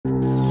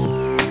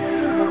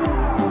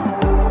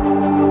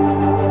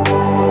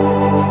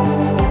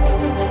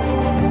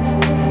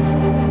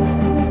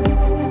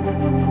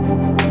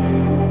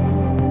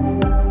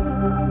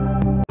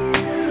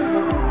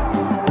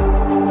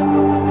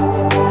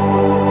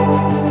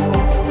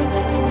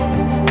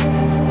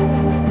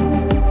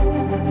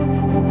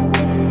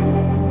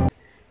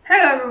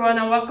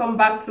welcome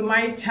back to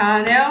my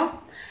channel.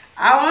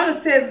 I want to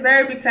say a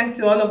very big thank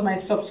you to all of my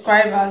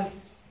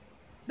subscribers,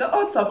 the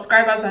old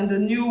subscribers and the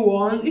new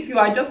one. If you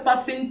are just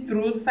passing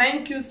through,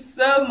 thank you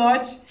so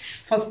much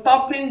for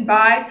stopping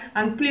by,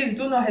 and please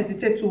do not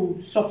hesitate to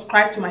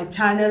subscribe to my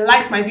channel,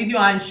 like my video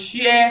and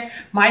share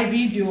my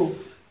video.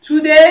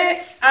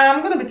 Today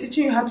I'm going to be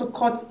teaching you how to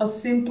cut a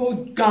simple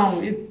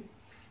gown.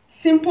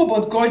 Simple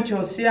but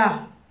gorgeous,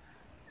 yeah,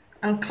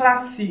 and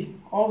classy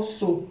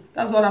also.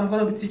 That's what I'm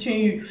going to be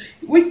teaching you.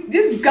 Which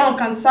this gown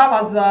can serve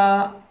as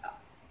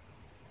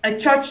a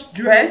church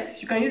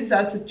dress. You can use it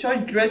as a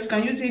church dress. You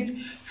can use it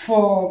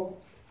for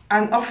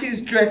an office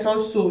dress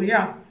also,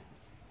 yeah.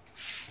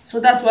 So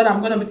that's what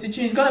I'm going to be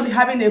teaching. It's going to be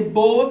having a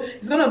bow.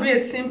 It's going to be a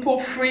simple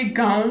free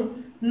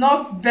gown,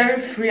 not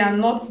very free and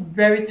not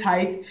very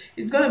tight.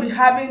 It's going to be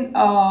having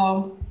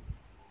a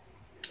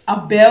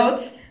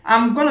belt.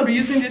 I'm going to be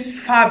using this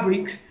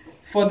fabric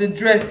for the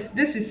dress.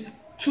 This is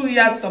 2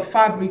 yards of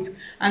fabric,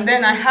 and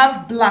then I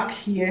have black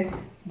here,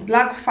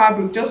 black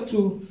fabric, just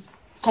to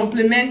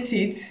complement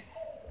it.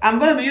 I'm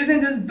going to be using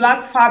this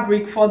black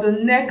fabric for the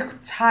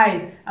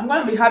necktie. I'm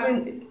going to be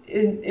having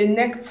a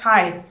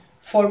necktie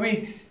for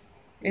it.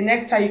 A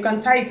necktie, you can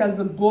tie it as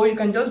a bow, you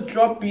can just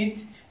drop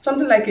it,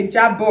 something like a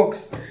jar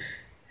box.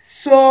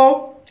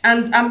 So,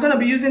 and I'm going to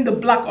be using the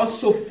black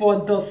also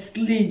for the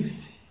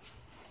sleeves.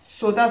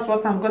 So that's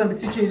what I'm going to be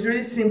teaching. It's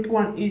really simple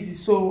and easy.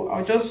 So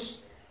I'll just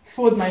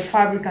fold my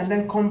fabric and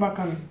then come back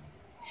and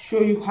show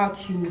you how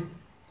to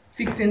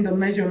fix in the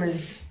measurement.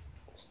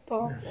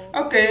 Stop.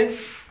 Okay,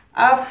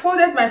 I've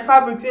folded my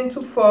fabric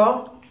into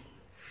 4.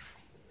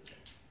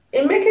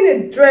 In making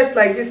a dress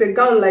like this, a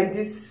gown like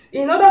this,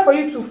 in order for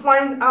you to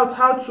find out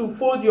how to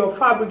fold your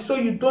fabric so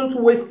you don't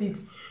waste it,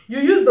 you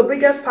use the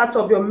biggest part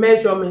of your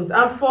measurement.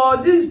 And for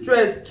this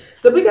dress,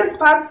 the biggest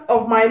part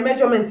of my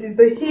measurement is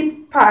the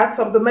hip part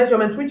of the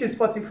measurement, which is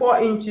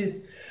 44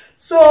 inches.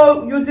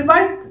 So you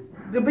divide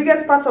the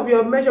biggest part of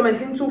your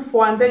measurement into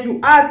 4, and then you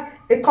add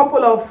a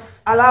couple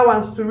of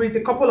allowance to it,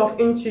 a couple of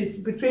inches,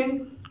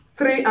 between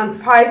 3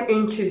 and 5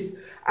 inches.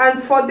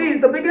 And for this,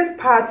 the biggest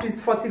part is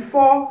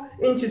 44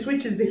 inches,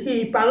 which is the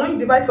hip. And when you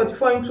divide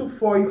 44 into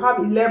 4, you have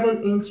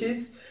 11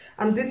 inches.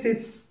 And this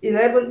is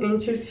 11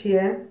 inches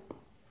here.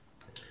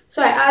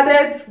 So I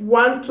added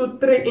 1, 2,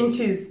 3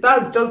 inches.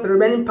 That's just the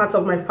remaining part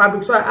of my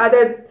fabric. So I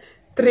added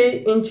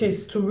 3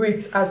 inches to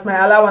it as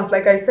my allowance.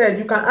 Like I said,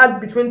 you can add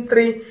between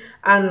 3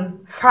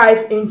 and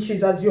 5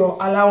 inches as your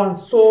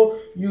allowance, so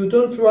you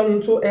don't run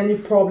into any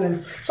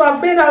problem. So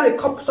I've made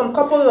out some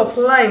couple of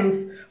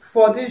lines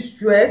for this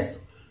dress.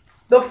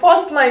 The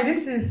first line,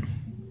 this is,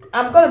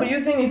 I'm going to be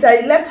using it,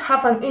 I left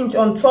 ½ an inch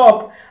on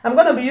top. I'm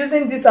going to be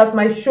using this as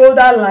my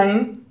shoulder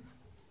line.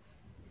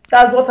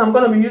 That's what I'm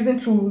going to be using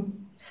to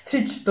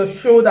stitch the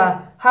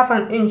shoulder, ½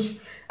 an inch.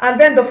 And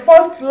then the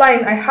first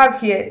line I have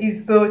here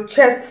is the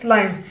chest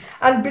line.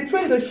 And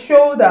between the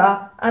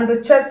shoulder and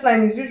the chest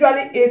line is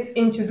usually 8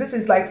 inches. This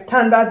is like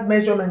standard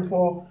measurement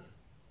for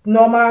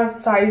normal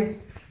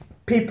size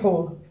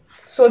people.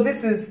 So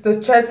this is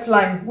the chest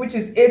line, which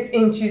is 8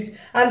 inches.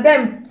 And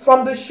then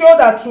from the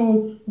shoulder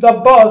to the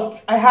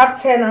bust, I have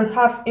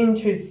 10.5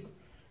 inches.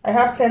 I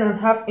have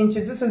 10.5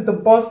 inches. This is the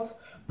bust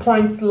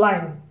point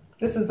line.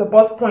 This is the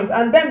bust point.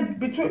 And then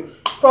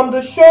from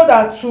the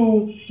shoulder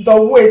to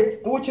the waist,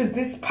 which is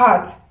this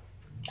part,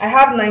 I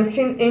have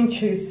 19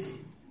 inches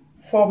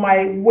for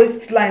my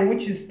waistline,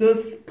 which is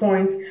this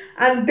point.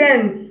 And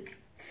then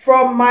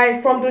from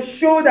the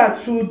shoulder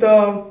to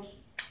the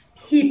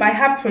hip, I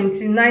have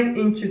 29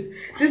 inches.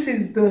 This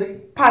is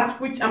the part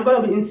which I'm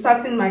going to be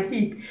inserting my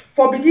hip.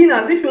 For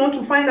beginners, if you want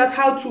to find out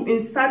how to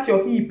insert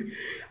your hip,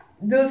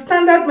 the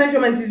standard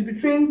measurement is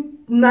between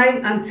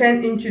 9 and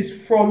 10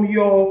 inches from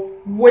your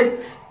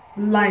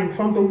waistline,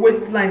 from the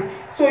waistline.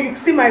 So you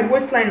see my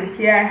waistline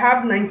here, I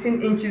have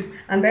 19 inches,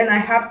 and then I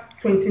have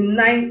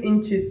 29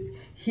 inches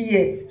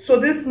here. So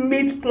this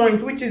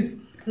midpoint, which is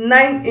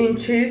 9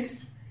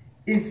 inches,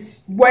 is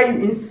where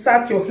you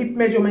insert your hip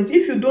measurement.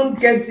 If you don't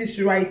get this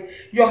right,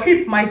 your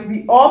hip might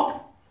be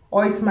up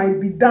or it might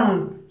be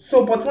down.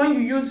 So but when you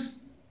use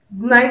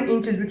 9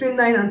 inches, between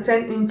 9 and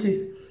 10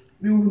 inches,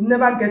 you will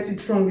never get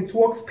it wrong. It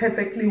works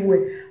perfectly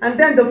well. And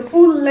then the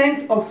full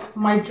length of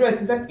my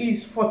dress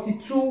is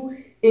 42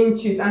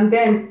 inches, and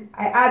then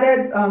I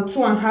added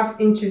 2.5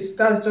 inches.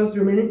 That's just the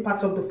remaining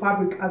part of the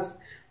fabric as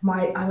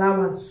my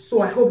allowance.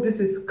 So I hope this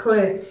is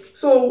clear.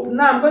 So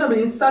now I'm going to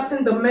be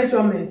inserting the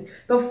measurement.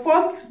 The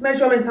first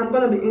measurement I'm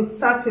going to be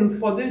inserting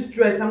for this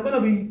dress, I'm going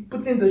to be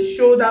putting the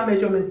shoulder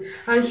measurement.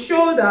 And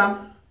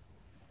shoulder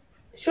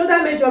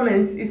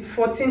measurement is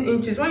 14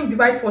 inches. When you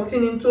divide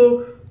 14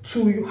 into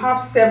 2, you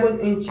have 7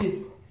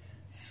 inches.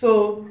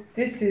 So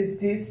this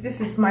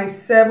is my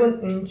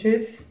 7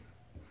 inches.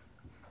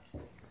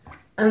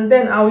 And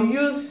then I'll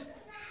use,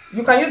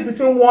 you can use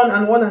between 1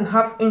 and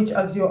 1.5 inch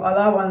as your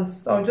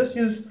allowance. So I'll just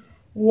use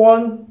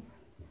 1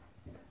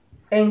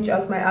 inch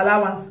as my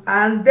allowance.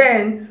 And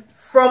then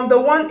from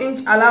the 1 inch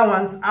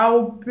allowance,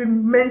 I'll be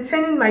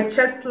maintaining my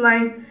chest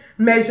line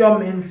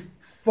measurement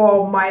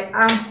for my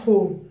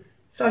armhole.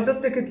 So I'll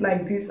just take it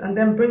like this and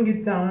then bring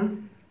it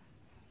down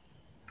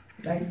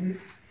like this.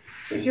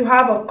 If you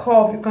have a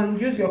curve, you can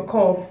use your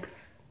curve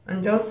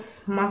and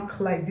just mark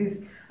like this.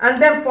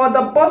 And then for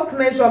the bust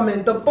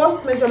measurement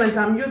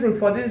I'm using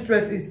for this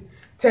dress is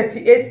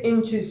 38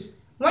 inches.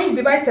 When you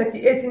divide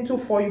 38 into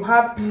 4, you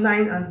have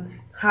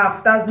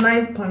 9.5. That's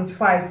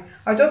 9.5.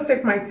 I'll just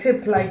take my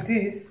tape like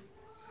this,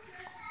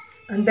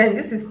 and then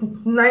this is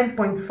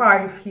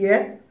 9.5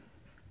 here.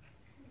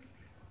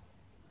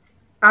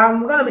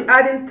 I'm gonna be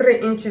adding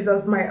 3 inches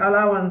as my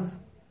allowance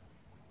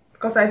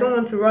because I don't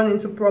want to run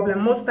into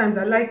problem. Most times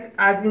I like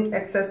adding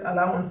excess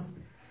allowance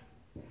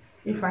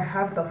if I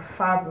have the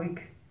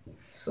fabric.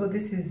 So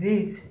this is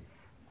it.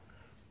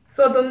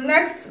 So the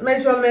next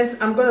measurement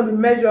I'm going to be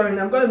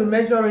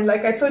measuring,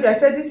 like I told you, I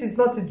said this is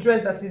not a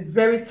dress that is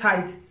very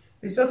tight.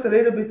 It's just a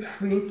little bit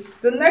free.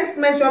 The next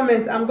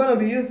measurement I'm going to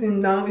be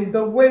using now is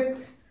the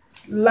waist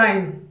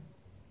line.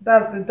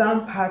 That's the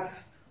down part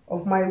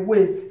of my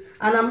waist.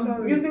 And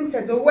I'm using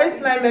the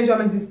waistline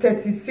measurement is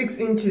 36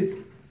 inches.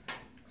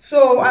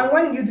 So, and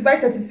when you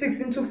divide 36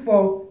 into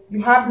 4,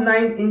 you have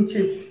 9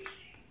 inches.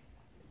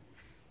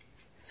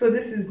 So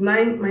this is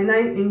my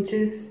 9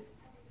 inches.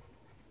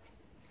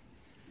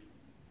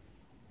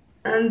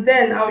 And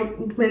then I'll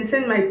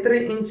maintain my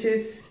 3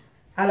 inches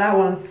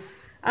allowance.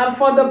 And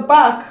for the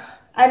back,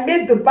 I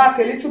made the back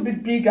a little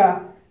bit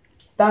bigger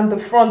than the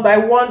front by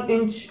 1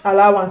 inch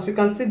allowance. You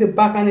can see the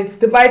back, and it's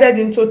divided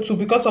into 2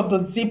 because of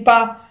the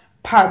zipper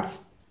part.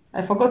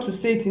 I forgot to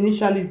say it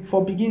initially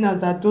for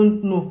beginners that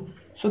don't know.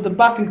 So the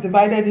back is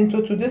divided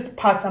into 2. This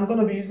part I'm going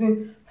to be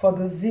using for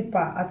the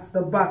zipper at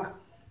the back.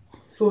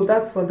 So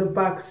that's for the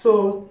back.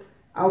 So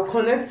I'll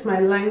connect my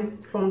line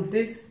from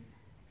this.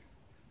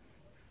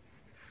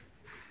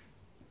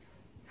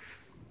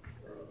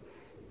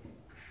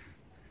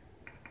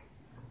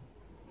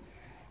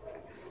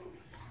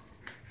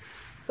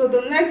 So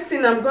the next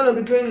thing I'm going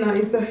to be doing now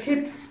is the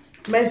hip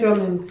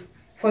measurement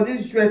for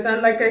this dress.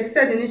 And like I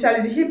said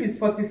initially, the hip is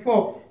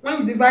 44. When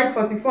you divide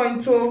 44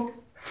 into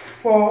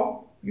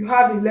 4, you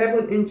have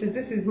 11 inches.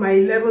 This is my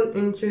 11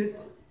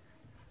 inches.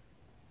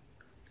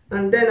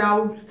 And then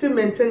I'll still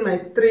maintain my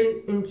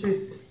 3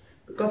 inches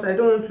because I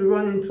don't want to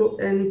run into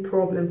any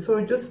problem.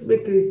 So just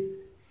make a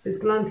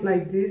slant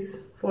like this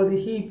for the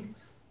hip.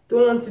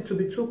 Don't want it to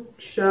be too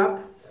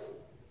sharp.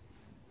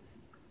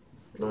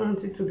 Don't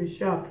want it to be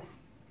sharp.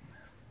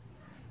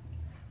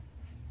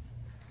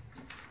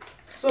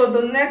 So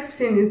the next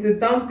thing is the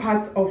down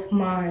part of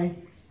my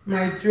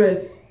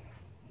dress.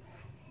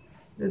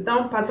 The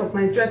down part of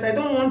my dress. I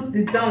don't want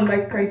the down,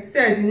 like I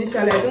said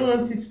initially, I don't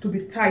want it to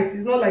be tight.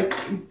 It's not like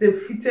it's a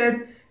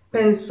fitted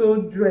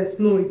pencil dress.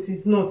 No, it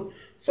is not.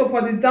 So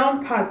for the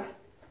down part,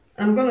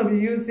 I'm just gonna be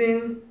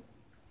using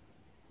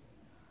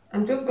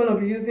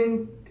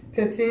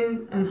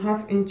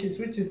 13.5 inches,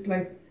 which is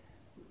like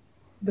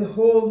the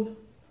whole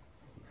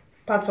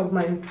part of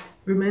my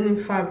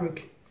remaining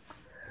fabric.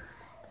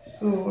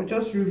 So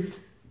just rule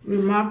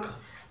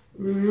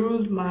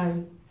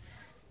my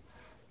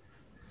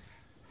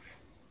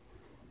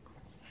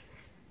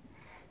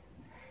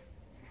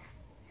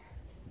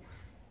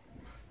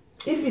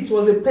if it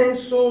was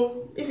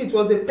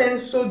a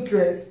pencil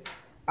dress,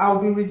 I'll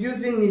be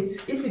reducing it.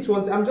 If it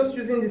was, I'm just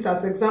using this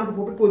as an example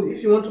for people,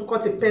 if you want to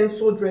cut a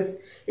pencil dress.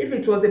 If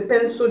it was a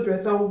pencil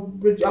dress, I will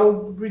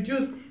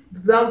reduce the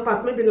down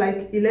part maybe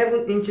like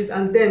 11 inches,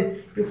 and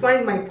then you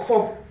find my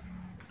cuff.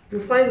 You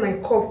find my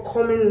cuff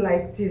coming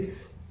like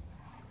this.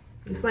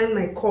 You find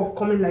my cuff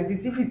coming like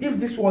this. If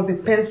this was a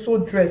pencil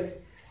dress,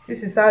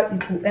 this is how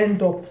it will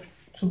end up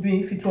to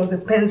be. If it was a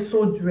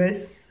pencil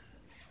dress,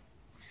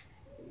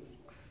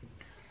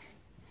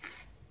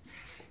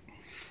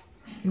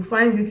 you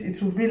find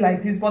it will be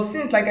like this. But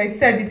since, like I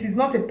said, it is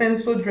not a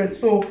pencil dress,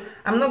 so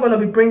I'm not going to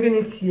be bringing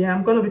it here.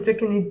 I'm going to be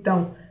taking it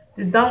down.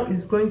 The down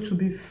is going to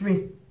be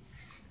free,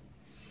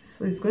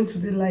 so it's going to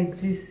be like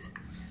this.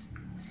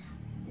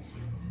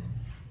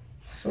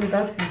 So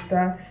that is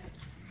that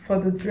for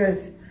the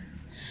dress.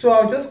 So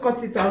I'll just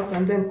cut it out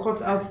and then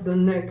cut out the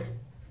neck.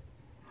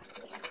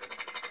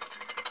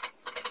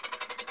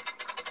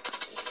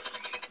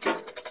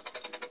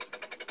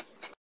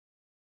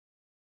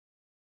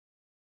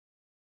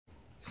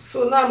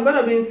 So now I'm going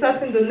to be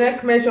inserting the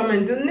neck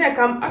measurement. The neck,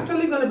 I'm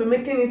actually going to be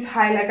making it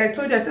high. Like I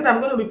told you, I said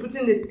I'm going to be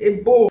putting a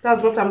bow.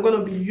 That's what I'm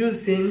going to be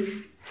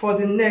using for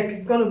the neck.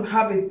 It's going to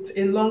have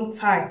a long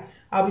tie.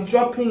 I'll be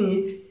dropping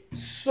it.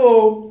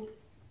 So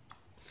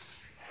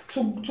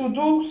to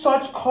do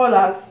such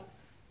colors,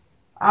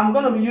 I'm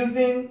going to be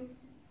using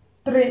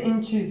 3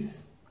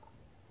 inches.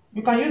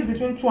 You can use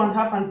between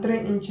 2.5 and 3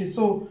 inches.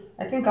 So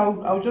I think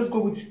I'll just go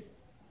with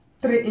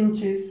 3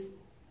 inches.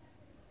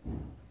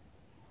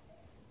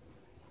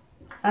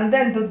 And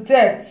then the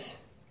depth,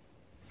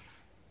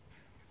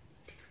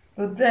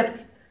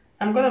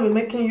 I'm going to be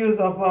making use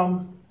of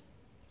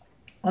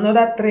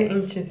another 3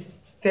 inches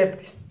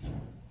depth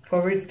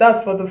for it.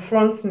 That's for the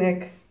front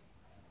neck.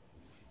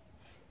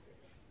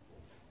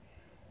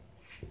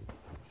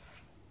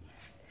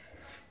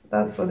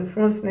 That's for the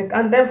front neck.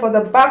 And then for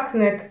the back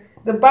neck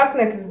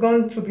is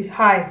going to be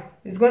high.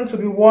 It's going to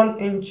be 1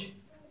 inch.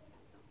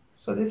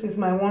 So this is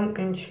my 1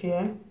 inch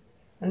here,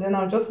 and then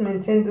I'll just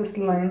maintain this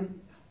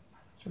line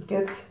to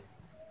get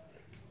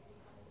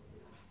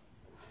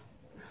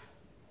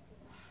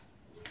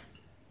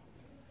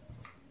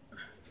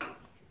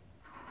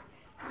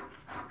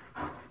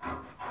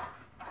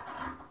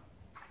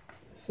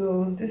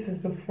so this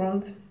is the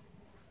front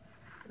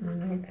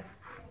neck.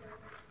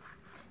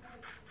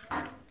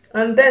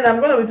 And then I'm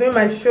going to be doing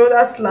my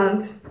shoulder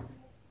slant.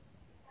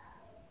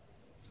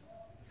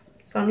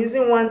 So I'm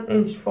using 1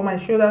 inch for my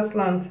shoulder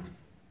slant.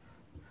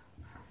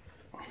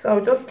 So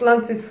I'll just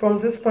slant it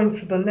from this point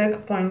to the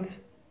neck point.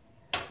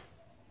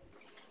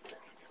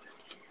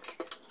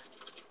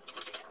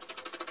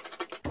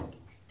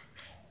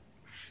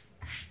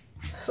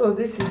 So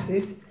this is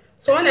it.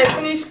 So when I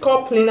finish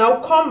coupling,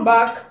 I'll come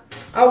back.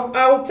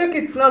 I'll take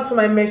it now to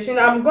my machine.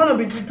 I'm going to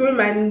be doing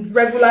my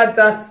regular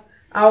dart.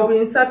 I'll be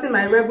inserting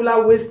my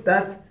regular waist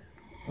dart,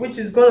 which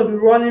is going to be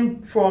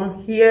running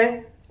from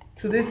here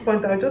to this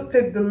point. I'll just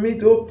take the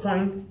middle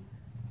point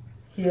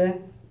here,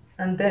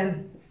 and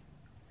then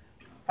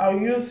I'll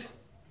use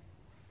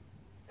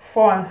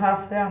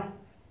 4.5. Yeah,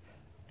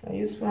 I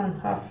use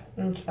 4.5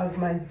 inch as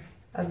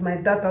my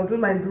dart. I'll do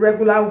my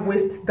regular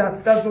waist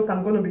dart. That's what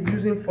I'm going to be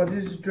using for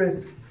this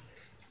dress.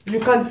 You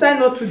can decide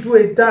not to do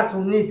a dart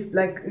on it.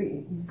 Like,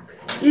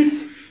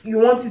 if you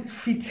want it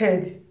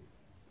fitted,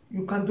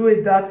 you can do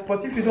a dart,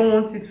 but if you don't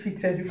want it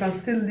fitted, you can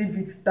still leave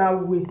it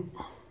that way.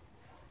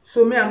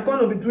 So me, I'm going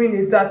to be doing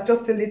a dart,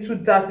 just a little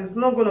dart. It's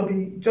not going to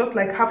be just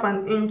like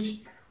 1/2 inch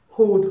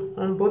hold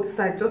on both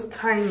sides, just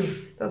tiny.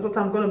 That's what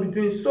I'm going to be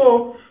doing.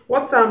 So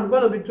what I'm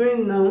going to be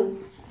doing now,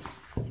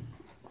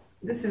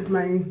 this is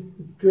my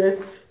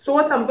dress. So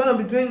what I'm going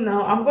to be doing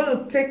now, I'm going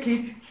to take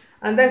it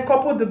and then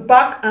couple the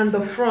back and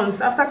the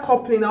front. After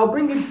coupling, I'll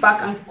bring it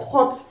back and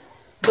cut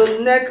the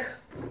neck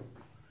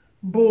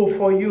bow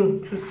for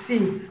you to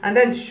see, and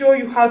then show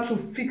you how to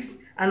fix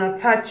and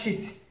attach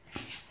it.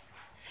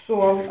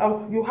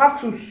 So you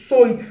have to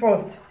sew it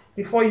first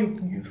before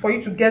for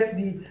you to get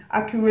the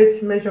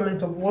accurate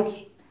measurement of what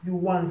you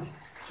want.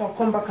 So I'll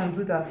come back and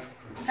do that.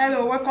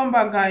 Hello, welcome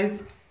back,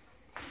 guys.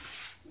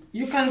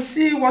 You can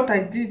see what I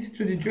did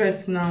to the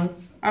dress now.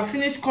 I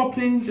finished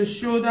coupling the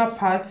shoulder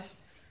part,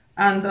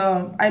 and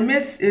I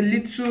made a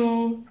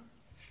little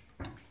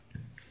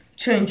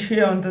change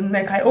here on the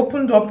neck. I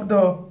opened up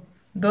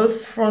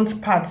those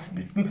front parts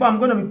before I'm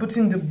going to be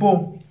putting the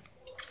bow.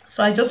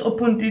 So I just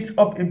opened it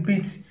up a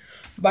bit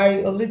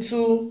by a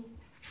little,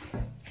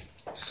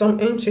 some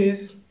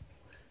inches.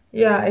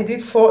 Yeah, I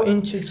did 4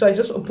 inches, so I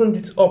just opened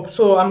it up.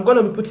 So I'm going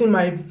to be putting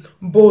my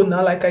bow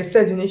now. Like I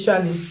said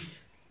initially,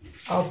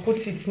 I'll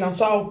put it now.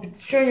 So I'll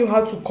show you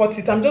how to cut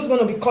it. I'm just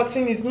going to be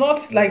cutting. It's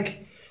not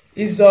like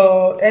it's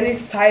any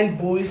style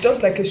bow. It's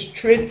just like a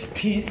straight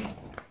piece.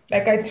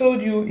 Like I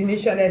told you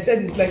initially, I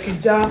said it's like a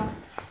jar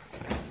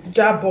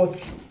butt.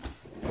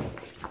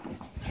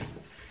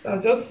 So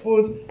I'll just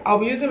fold. I'll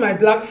be using my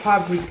black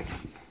fabric.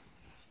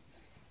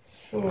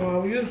 So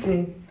I'll use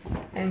the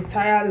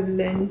entire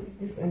length,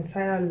 this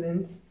entire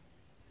length.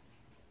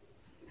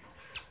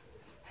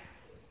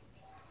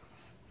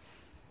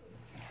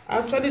 I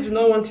actually do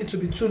not want it to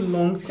be too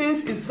long,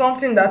 since it's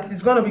something that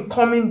is going to be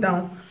coming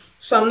down.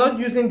 So I'm not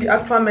using the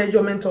actual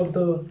measurement of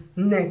the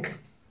neck.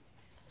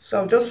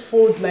 So I'll just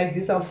fold like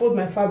this. I'll fold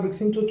my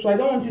fabrics into two. I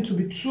don't want it to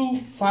be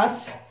too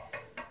fat,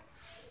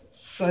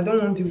 so I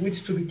don't want the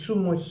width to be too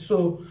much.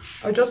 So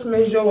I'll just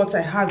measure what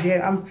I have here.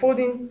 I'm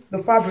folding the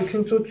fabric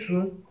into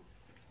two.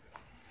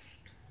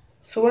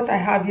 So what I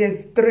have here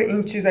is 3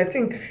 inches. I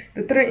think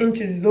the 3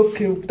 inches is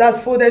okay.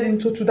 That's folded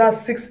into two.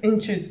 That's 6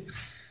 inches.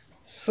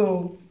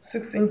 So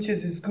 6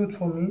 inches is good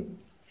for me.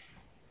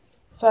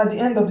 So at the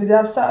end of the day,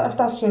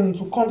 after sewing,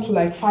 it will come to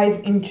like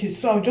 5 inches.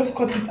 So I'll just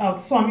cut it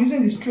out. So I'm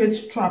using the straight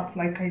strap,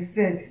 like I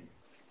said.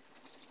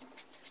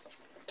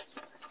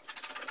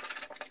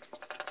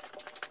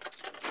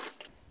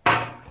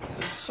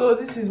 So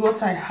this is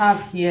what I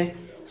have here.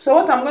 So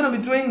what I'm going to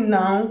be doing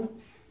now,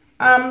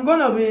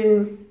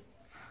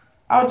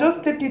 I'll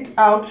just take it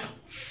out,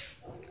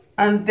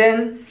 and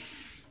then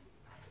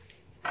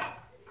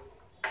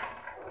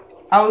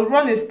I'll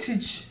run a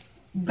stitch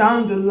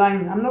down the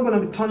line. I'm not going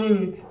to be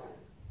turning it.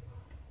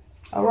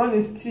 I'll run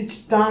a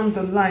stitch down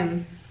the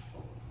line.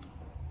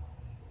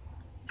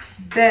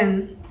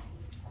 Then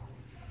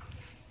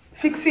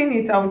fixing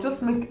it, I'll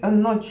just make a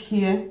notch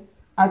here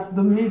at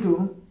the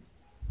middle,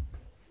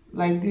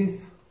 like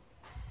this.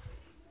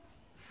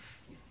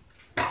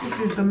 This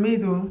is the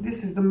middle.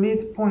 This is the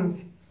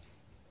midpoint.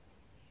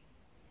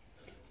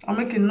 I'll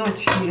make a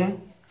notch here,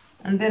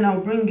 and then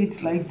I'll bring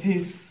it like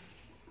this,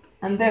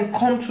 and then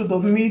come to the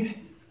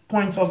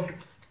midpoint of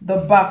the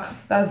back.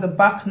 That's the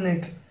back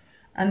neck.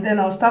 And then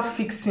I'll start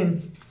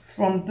fixing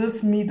from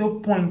this middle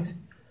point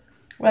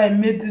where I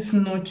made this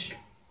notch.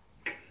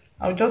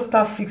 I'll just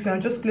start fixing.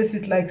 I'll just place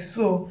it like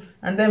so,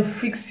 and then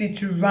fix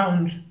it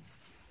round.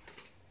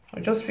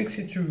 I'll just fix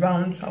it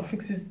round. I'll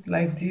fix it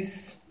like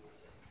this.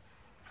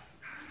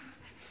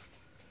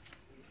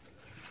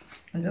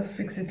 I'll just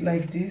fix it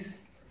like this.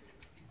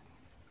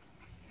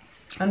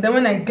 And then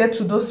when I get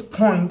to those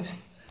points,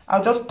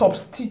 I'll just top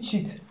stitch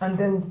it, and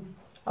then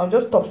I'll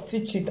leave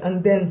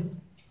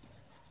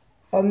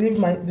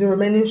the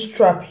remaining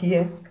strap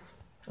here.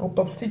 I'll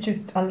top stitch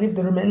it and leave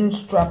the remaining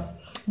strap.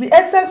 The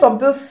essence of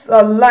this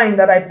line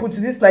that I put,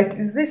 this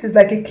is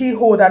like a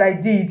keyhole that I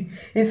did,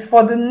 is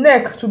for the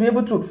neck to be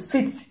able to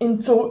fit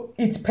into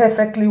it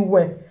perfectly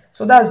well.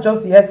 So that's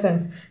just the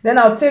essence. Then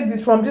I'll take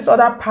this from this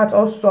other part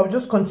also. I'll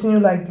just continue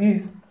like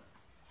this.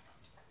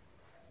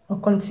 I'll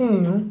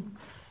continue,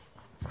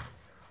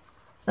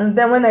 and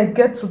then when I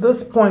get to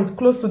this point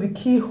close to the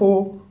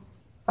keyhole,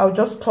 I'll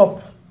just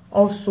top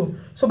also.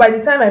 So by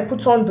the time I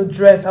put on the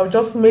dress, I'll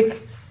just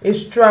make a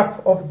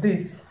strap of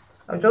this.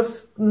 I'll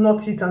just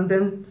knot it and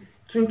then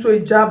into a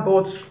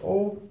jabot,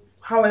 or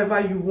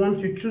however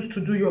you choose to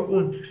do your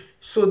own.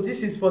 So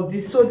this is for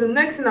this. So the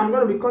next thing I'm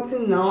going to be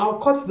cutting now, I'll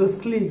cut the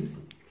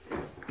sleeves.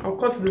 I'll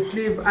cut the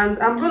sleeve, and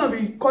I'm going to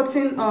be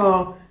cutting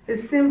a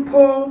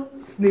simple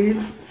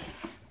sleeve,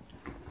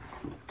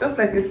 just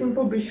like a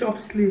simple bishop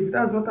sleeve.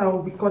 That's what I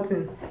will be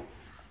cutting.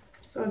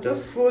 So I'll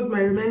just fold my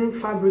remaining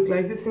fabric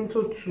like this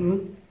into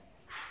two,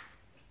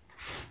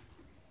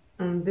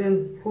 and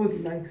then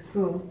fold like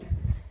so.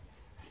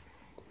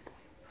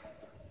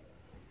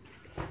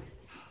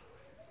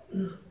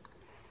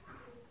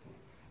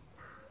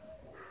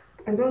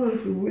 I don't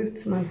want to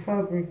waste my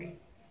fabric,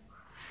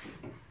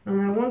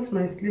 and I want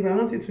my sleeve, I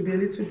want it to be a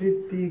little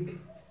bit big.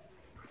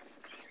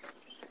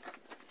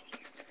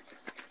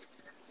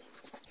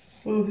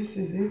 So this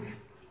is it.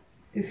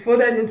 It's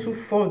folded into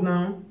four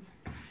now.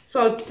 So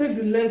I'll take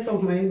the length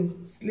of my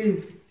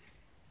sleeve.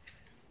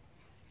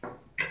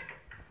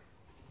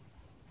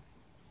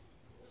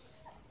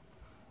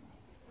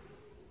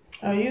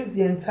 I'll use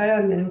the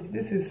entire length.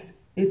 This is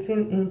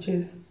 18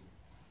 inches.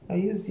 I'll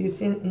use the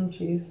 18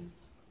 inches.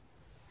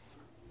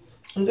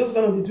 I'm just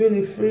going to be doing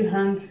a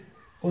freehand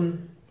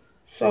on.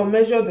 So I'll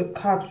measure the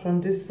caps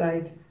from this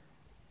side.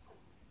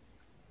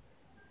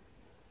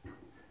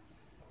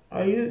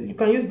 You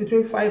can use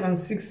between 5 and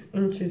 6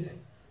 inches.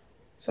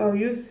 So I'll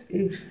use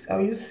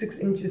 6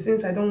 inches,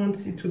 since I don't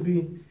want it to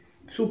be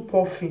too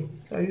puffy.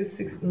 So I'll use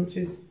 6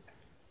 inches.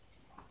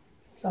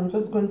 So I'm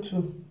just going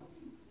to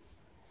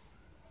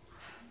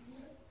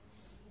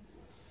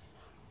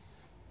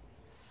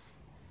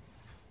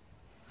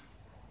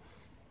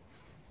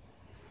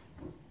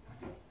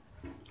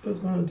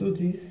do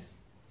this.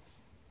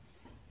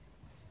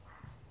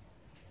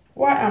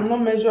 Why I'm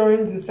not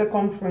measuring the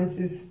circumference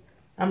is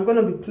I'm going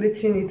to be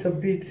pleating it a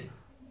bit,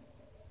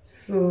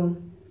 so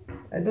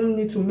I don't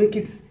need to make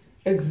it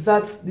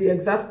the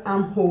exact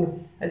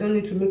armhole. I don't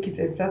need to make it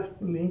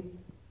exactly,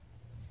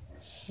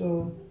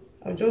 so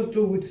I'll just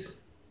go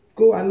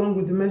along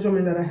with the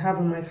measurement that I have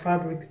on my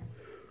fabric.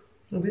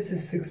 This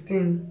is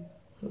 16.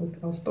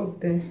 I'll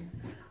stop there.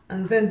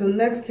 And then the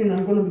next thing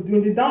I'm going to be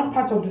doing, the down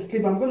part of the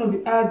sleeve, I'm going to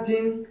be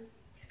adding,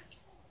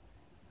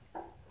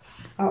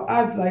 I'll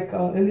add like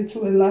a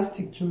little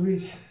elastic to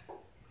it.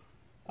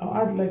 I'll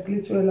add like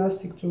little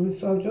elastic to it.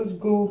 So I'll just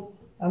go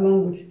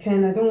along with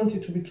 10. I don't want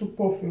it to be too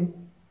puffy.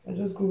 I'll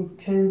just go with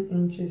 10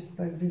 inches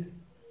like this.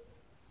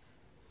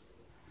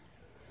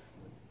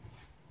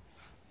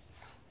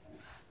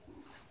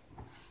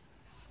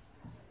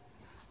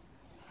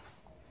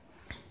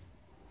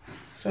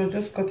 So I'll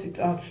just cut it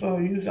out. So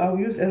I'll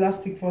use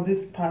elastic for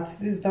this part,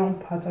 this down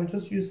part. I'll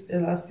just use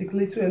elastic,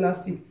 little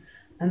elastic,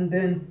 and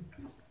then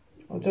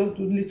I'll just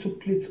do little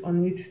pleats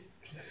on it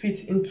to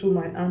fit into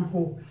my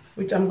armhole,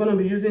 which I'm going to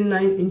be using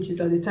 9 inches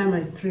at the time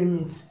I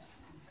trim it.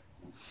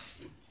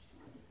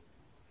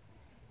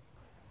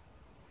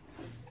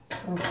 So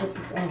I'll cut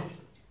it out.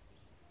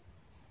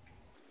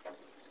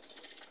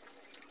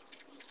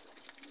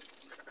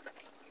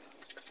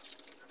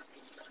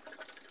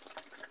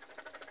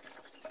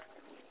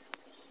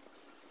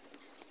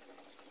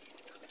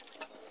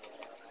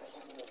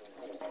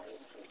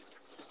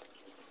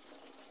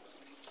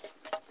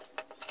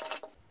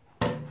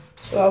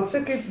 So I'll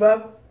take it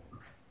back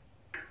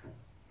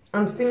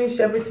and finish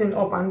everything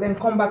up, and then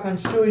come back and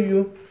show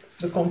you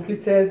the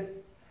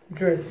completed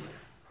dress.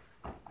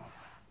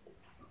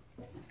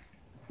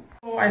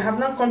 So I have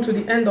now come to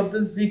the end of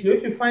this video.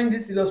 If you find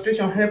this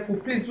illustration helpful,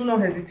 please do not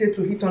hesitate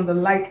to hit on the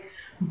like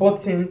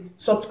button,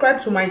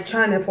 subscribe to my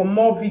channel for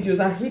more videos,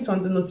 and hit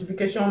on the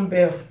notification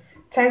bell.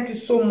 Thank you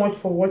so much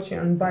for watching,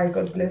 and bye.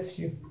 God bless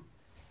you.